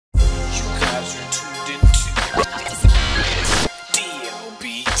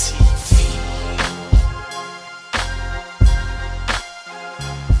DLB TV.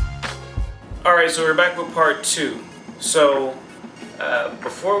 Alright, so we're back with part 2. So,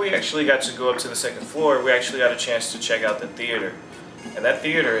 before we actually got to go up to the second floor, we actually got a chance to check out the theater. And that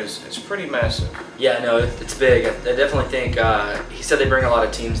theater is pretty massive. Yeah, no, it's big. I definitely think, he said they bring a lot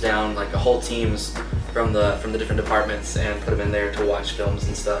of teams down, like whole teams from the different departments, and put them in there to watch films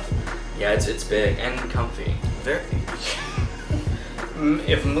and stuff. Yeah, it's big and comfy. Very.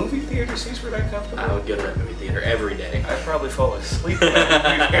 If movie theater seats were that comfortable, I would go to that movie theater every day. I'd probably fall asleep in that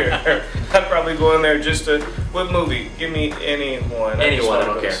movie theater. I'd probably go in there just to, what movie? Give me anyone. Anyone, I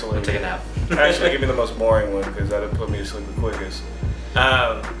don't care. I'll take a nap. Actually, give me the most boring one, because that'd put me to sleep the quickest.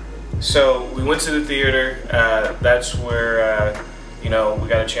 So we went to the theater. That's where, you know, we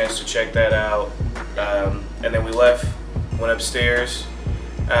got a chance to check that out. And then we left, went upstairs.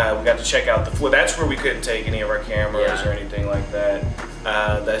 We got to check out the floor. That's where we couldn't take any of our cameras or anything like that.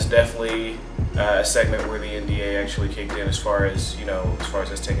 That's definitely a segment where the NDA actually kicked in, as far as, you know, as far as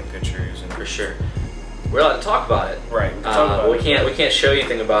us taking pictures. And for sure, we're allowed to talk about it. Right. We, can talk about it. We can't show you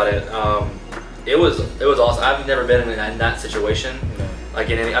anything about it. It was awesome. I've never been in that situation. No. Like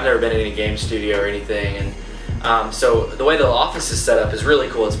I've never been in any game studio or anything, and so the way the office is set up is really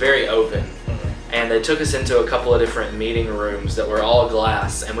cool. It's very open. And they took us into a couple of different meeting rooms that were all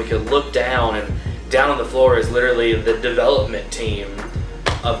glass, and we could look down, and down on the floor is literally the development team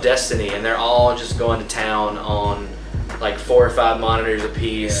of Destiny, and they're all just going to town on like 4 or 5 monitors a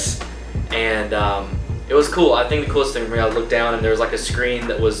piece. And it was cool. I think the coolest thing for me, I looked down and there was like a screen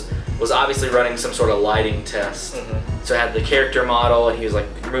that was obviously running some sort of lighting test. So it had the character model, and he was like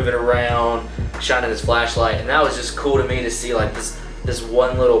moving around, shining his flashlight, and that was just cool to me to see, like this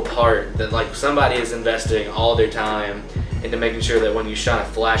one little part that like somebody is investing all their time into making sure that when you shine a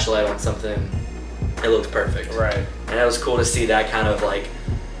flashlight on something, it looks perfect. Right. And it was cool to see that kind of like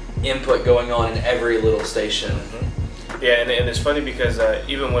input going on in every little station. Yeah, and it's funny because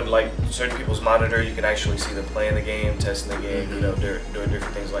even when like certain people's monitor, you can actually see them playing the game, testing the game, you know, doing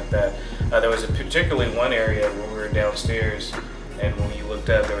different things like that. There was particularly one area where we were downstairs, and when you looked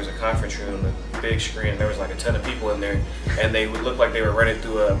up, there was a conference room, a big screen. There was like a ton of people in there, and they would look like they were running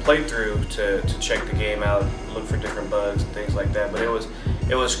through a playthrough to check the game out, look for different bugs and things like that. But it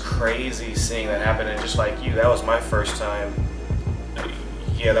was crazy seeing that happen. And just like you, that was my first time.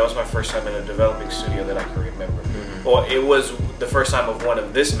 Yeah, that was my first time in a developing studio that I can remember. Well, it was the first time of one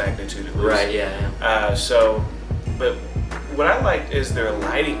of this magnitude, at least. Right. Yeah. So, but what I liked is their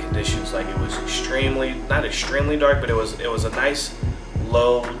lighting conditions. Like, it was not extremely dark, but it was a nice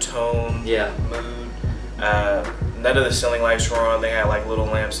low tone mood. None of the ceiling lights were on. They had like little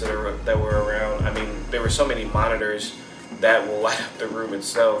lamps that were around. I mean, there were so many monitors that will light up the room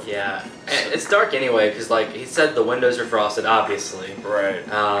itself. Yeah, and it's dark anyway, because like he said, the windows are frosted, obviously. Right.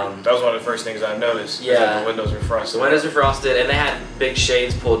 That was one of the first things I noticed. Yeah. That the windows were frosted. The windows are frosted, and they had big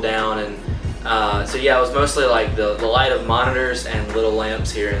shades pulled down, and so yeah, it was mostly like the light of monitors and little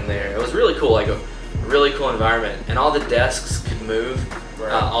lamps here and there. It was really cool, like a really cool environment, and all the desks could move.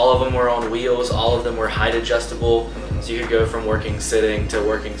 Right. All of them were on wheels. All of them were height adjustable, so you could go from working sitting to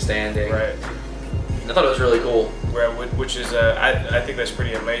working standing. Right. I thought it was really cool. Which is, I think that's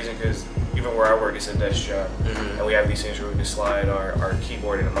pretty amazing, because even where I work, it's a desk job, and we have these things where we can slide our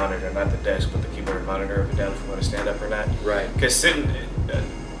keyboard and a monitor, not the desk, but the keyboard and monitor up and down if we want to stand up or not. Right. Because sitting,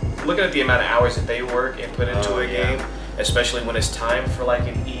 looking at the amount of hours that they work and put into a game, especially when it's time for like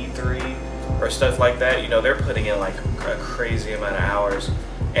an E3 or stuff like that, you know, they're putting in like a crazy amount of hours,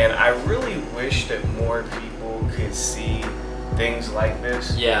 and I really wish that more people could see things like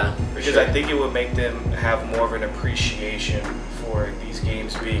this. Yeah, because I think it would make them have more of an appreciation for these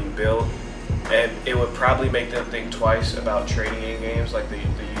games being built, and it would probably make them think twice about trading in games, like the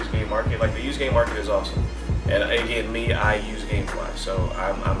used game market. Like, the used game market is awesome, and again, I use GameFly, so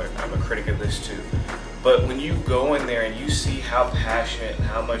I'm a critic of this too. But when you go in there and you see how passionate and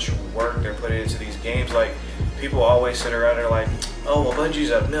how much work they're putting into these games, like, people always sit around and are like, oh, well,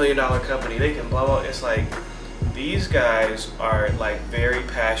 Bungie's a $1 million company, they can blah blah. It's like, these guys are like very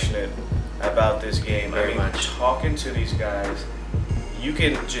passionate about this game. Very I mean, much. Talking to these guys, you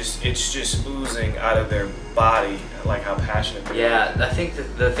can it's just oozing out of their body, like how passionate they are. Yeah, I think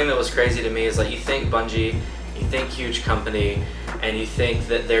the thing that was crazy to me is, like, you think Bungie, you think huge company, and you think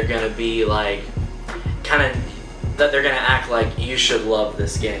that they're gonna be like, that they're gonna act like you should love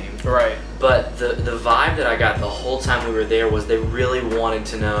this game. Right. But the vibe that I got the whole time we were there was they really wanted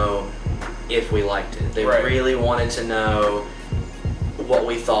to know if we liked it. They really wanted to know what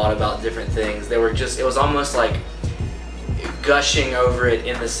we thought about different things. They were just, it was almost like gushing over it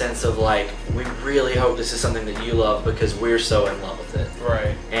in the sense of like, we really hope this is something that you love because we're so in love with it.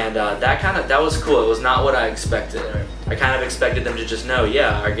 Right. And that was cool. It was not what I expected. Right. I kind of expected them to just know,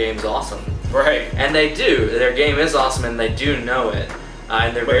 yeah, our game's awesome. Right. And they do. Their game is awesome, and they do know it.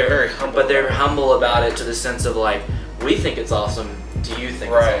 And they're very humble. But they're humble about it to the sense of like, we think it's awesome. Do you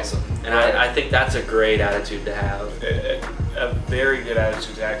think it's awesome? And I think that's a great attitude to have. A very good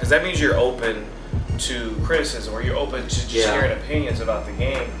attitude to have, because that means you're open to criticism, or you're open to just hearing opinions about the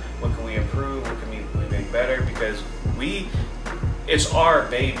game. What can we improve? What can we make better? Because it's our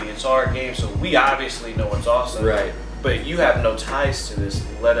baby, it's our game, so we obviously know it's awesome. Right. But you have no ties to this.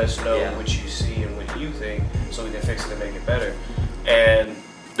 Let us know what you see and what you think, so we can fix it and make it better. And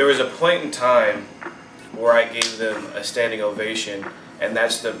there was a point in time where I gave them a standing ovation, and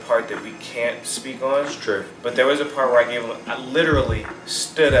that's the part that we can't speak on. It's true. But there was a part where I literally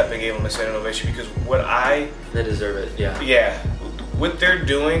stood up and gave them a standing ovation, because they deserve it. Yeah, what they're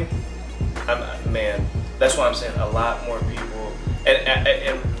doing, man, that's why I'm saying a lot more people,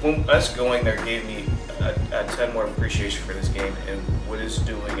 and when us going there gave me a ton more appreciation for this game and what it's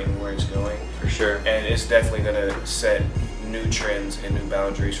doing and where it's going. For sure. And it's definitely going to set new trends and new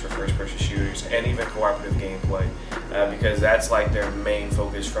boundaries for first-person shooters and even cooperative gameplay, because that's like their main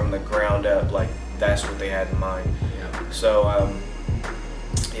focus from the ground up. Like, that's what they had in mind. Yeah. So, I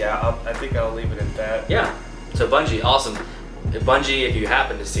think I'll leave it at that. Yeah. So Bungie, awesome. Bungie, if you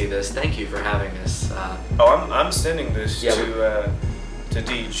happen to see this, thank you for having us. I'm sending this to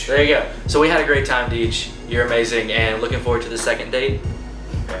Deej. There you go. So we had a great time, Deej. You're amazing, and looking forward to the second date.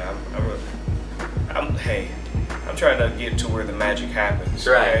 Yeah, I'm trying to get to where the magic happens.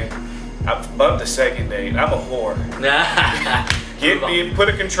 Right. Okay? I bumped the second date. I'm a whore. Put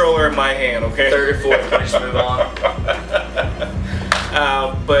a controller in my hand, okay? Third or fourth, can we just move on?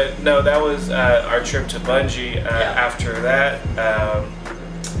 But no, that was our trip to Bungie. After that,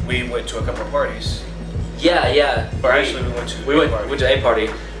 we went to a couple of parties. Yeah. Or actually, we went to a party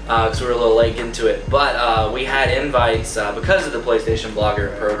because we were a little late into it. But we had invites because of the PlayStation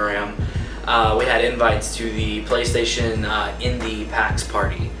Blogger program. We had invites to the PlayStation Indie PAX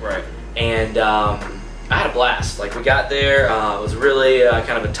party. Right. And I had a blast. Like, we got there. It was really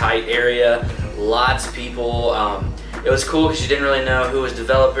kind of a tight area. Lots of people. It was cool because you didn't really know who was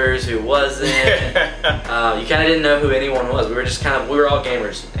developers, who wasn't. You kind of didn't know who anyone was. We were all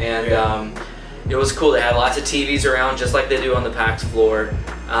gamers. And it was cool. They had lots of TVs around, just like they do on the PAX floor.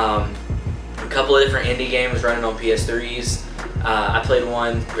 A couple of different indie games running on PS3s. I played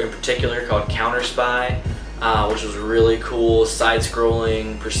one in particular called Counter Spy, which was really cool,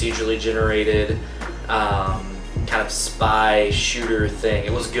 side-scrolling, procedurally generated, kind of spy shooter thing.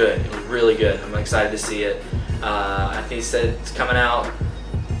 It was good. It was really good. I'm excited to see it. I think he said it's coming out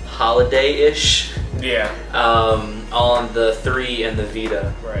holiday-ish. Yeah. On the 3 and the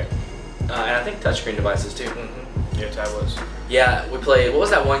Vita. Right. And I think touchscreen devices too. Yeah, that was. Yeah, we played. What was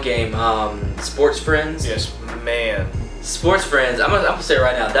that one game? Sports Friends. Yes, man. Sports Friends. I'm gonna say it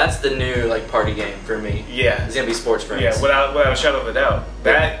right now. That's the new party game for me. Yeah. It's gonna be Sports Friends. Yeah, without a shadow of a doubt.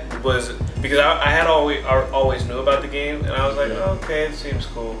 That was because I had always knew about the game, and I was like, okay, it seems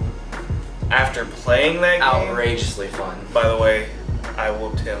cool. After playing that game, outrageously fun. By the way, I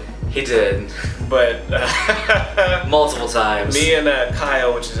whooped him. He did. But multiple times. Me and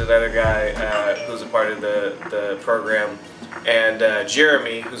Kyle, which is another guy who's a part of the program, and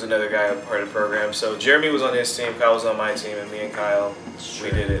Jeremy, who's another guy a part of the program. So Jeremy was on his team, Kyle was on my team, and me and Kyle,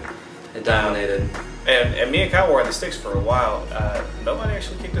 we did it. It dominated. And me and Kyle were on the sticks for a while. Nobody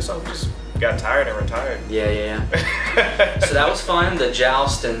actually kicked us off. We just got tired and retired. Yeah. So that was fun. The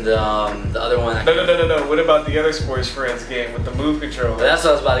joust and the other one. No. What about the other Sports Friends game with the move controller? That's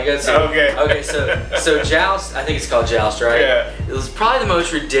what I was about to go to. Okay. Okay. So joust. I think it's called joust, right? Yeah. It was probably the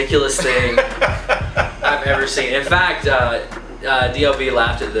most ridiculous thing I've ever seen. In fact, DLB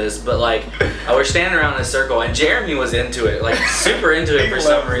laughed at this, but we're standing around in a circle, and Jeremy was into it, super into it for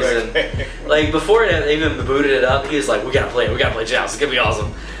some reason. Before it even booted it up, he was like, "We gotta play it. We gotta play joust. It's gonna be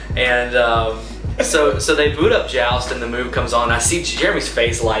awesome." And so they boot up joust, and the move comes on. I see Jeremy's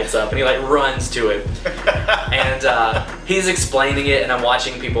face lights up, and he runs to it, and he's explaining it, and I'm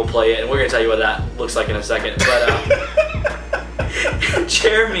watching people play it, and we're gonna tell you what that looks like in a second. But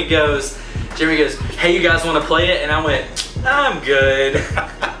Jeremy goes, "Hey, you guys want to play it?" And I went, "I'm good."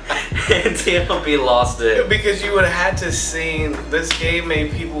 And DLB lost it. Because you would have had to seen this game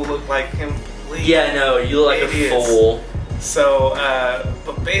made people look like complete you look like idiots. a fool. So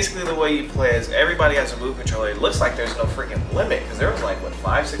But basically the way you play is everybody has a move controller. It looks like there's no freaking limit because there was like, what,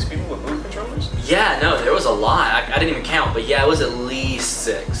 5, 6 people with move controllers? Yeah, no, there was a lot. I didn't even count, but yeah, it was at least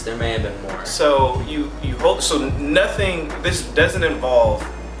 6. There may have been more. So you hold, so nothing, this doesn't involve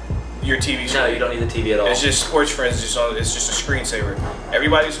your TV screen. No, you don't need the TV at all. It's just Sports Friends, it's just a screensaver.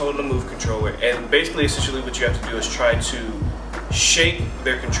 Everybody's holding a move controller, and basically essentially what you have to do is try to shake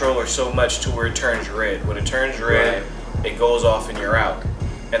their controller so much to where it turns red. When it turns red, it goes off and you're out.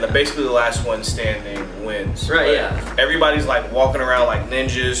 And basically the last one standing wins. Right, but yeah. Everybody's like walking around like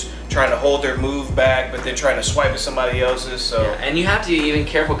ninjas, trying to hold their move back, but then trying to swipe at somebody else's. So yeah, and you have to be even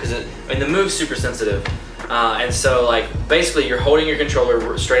careful because the move's super sensitive, and so like basically you're holding your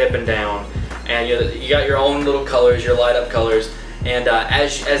controller straight up and down, and you got your own little colors, your light up colors. And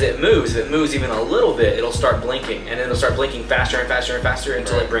as it moves, if it moves even a little bit, it'll start blinking, and then it'll start blinking faster and faster and faster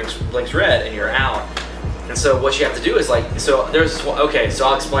until it blinks red, and you're out. And so what you have to do is like, so there's this one, okay, so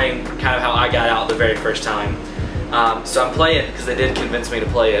I'll explain kind of how I got out the very first time. So I'm playing because they did convince me to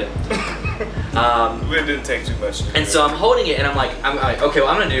play it. It didn't take too much. And so I'm holding it, and I'm like, okay,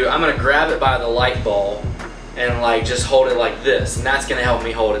 what I'm gonna grab it by the light ball, and like just hold it like this, and that's gonna help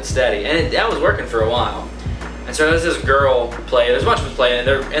me hold it steady. And that was working for a while. And so there's this girl playing. There's a bunch of us playing. And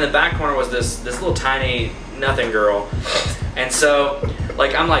there, in the back corner was this little tiny nothing girl. And so,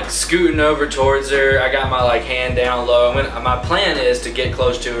 like, I'm like scooting over towards her. I got my like hand down low. My plan is to get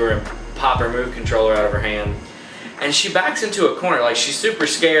close to her and pop her move controller out of her hand. And she backs into a corner. Like, she's super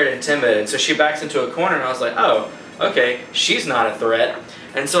scared and timid. And so she backs into a corner, and I was like, oh, okay, she's not a threat.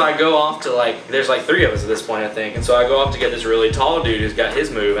 And so I go off to like, there's like 3 of us at this point, I think. And so I go off to get this really tall dude who's got his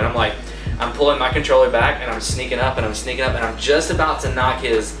move, and I'm like, I'm pulling my controller back, and I'm sneaking up, and I'm sneaking up, and I'm just about to knock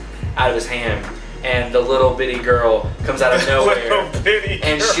his out of his hand. And the little bitty girle comes out of nowhere,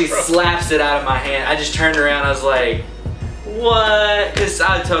 and she slaps it out of my hand. I just turned around, I was like, what? Because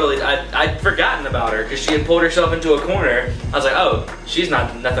I'd forgotten about her, because she had pulled herself into a corner. I was like, oh, she's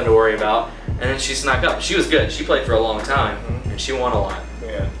nothing to worry about. And then she snuck up. She was good. She played for a long time, and she won a lot.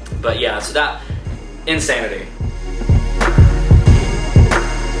 Yeah. But yeah, so that, insanity.